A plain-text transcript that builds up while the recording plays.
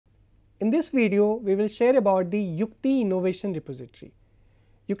In this video, we will share about the YUKTI-Innovation repository.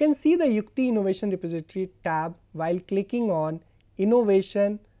 You can see the YUKTI-Innovation repository tab while clicking on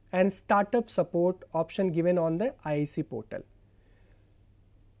Innovation and Startup Support option given on the IIC portal.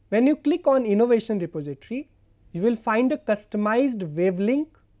 When you click on Innovation repository, you will find a customized web link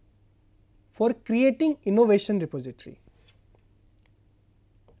for creating Innovation repository.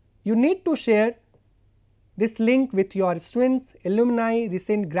 You need to share this link with your students, alumni,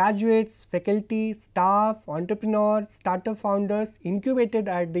 recent graduates, faculty, staff, entrepreneurs, startup founders incubated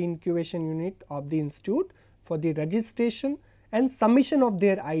at the incubation unit of the institute for the registration and submission of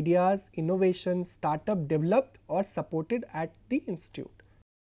their ideas, innovation, startup developed or supported at the institute.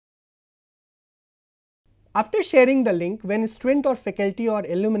 After sharing the link, when student or faculty or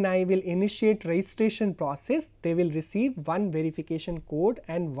alumni will initiate registration process, they will receive one verification code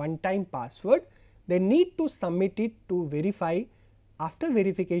and one-time password. They need to submit it to verify. After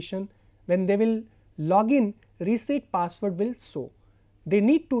verification, when they will log in, reset password will show. They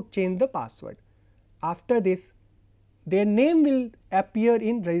need to change the password. After this, their name will appear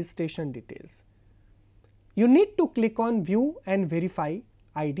in registration details. You need to click on View and Verify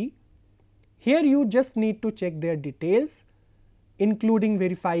ID. Here you just need to check their details, including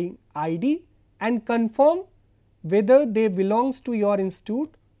verifying ID, and confirm whether they belongs to your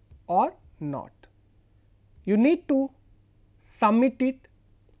institute or not. You need to submit it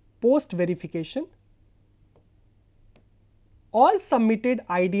post verification. All submitted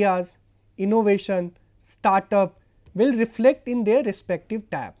ideas, innovation, startup will reflect in their respective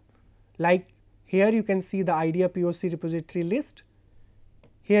tab. Like here you can see the idea POC repository list.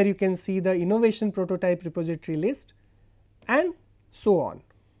 Here you can see the innovation prototype repository list and so on.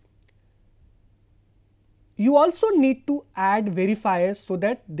 You also need to add verifiers so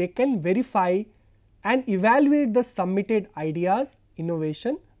that they can verify and evaluate the submitted ideas,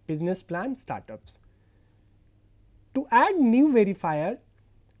 innovation, business plan, startups. To add new verifier,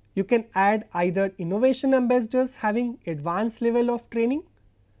 you can add either innovation ambassadors having advanced level of training,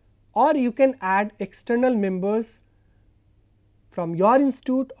 or you can add external members from your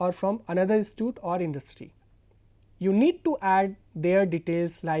institute or from another institute or industry. You need to add their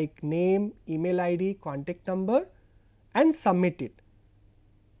details like name, email ID, contact number and submit it.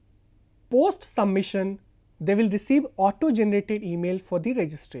 Post submission, they will receive auto generated email for the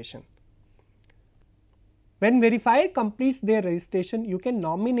registration. When verifier completes their registration, you can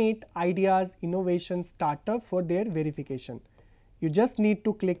nominate ideas, innovation, startup for their verification. You just need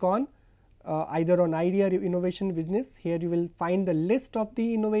to click on either on idea, innovation, business. Here you will find the list of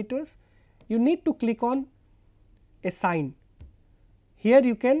the innovators. You need to click on assign. Here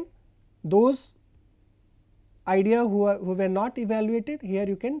you can, those idea who were not evaluated, here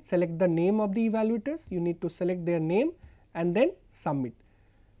you can select the name of the evaluators. You need to select their name and then submit.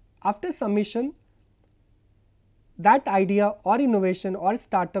 After submission, that idea or innovation or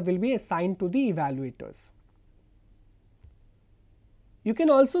startup will be assigned to the evaluators. You can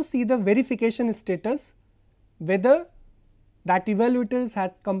also see the verification status, whether that evaluators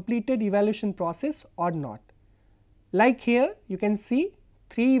has completed evaluation process or not. Like here you can see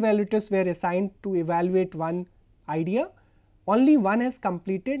 3 evaluators were assigned to evaluate one idea, only one has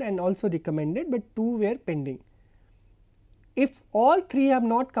completed and also recommended, but 2 were pending. If all 3 have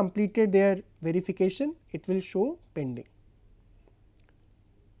not completed their verification, it will show pending.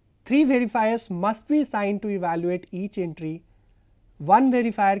 3 verifiers must be assigned to evaluate each entry. One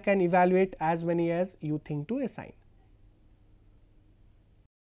verifier can evaluate as many as you think to assign.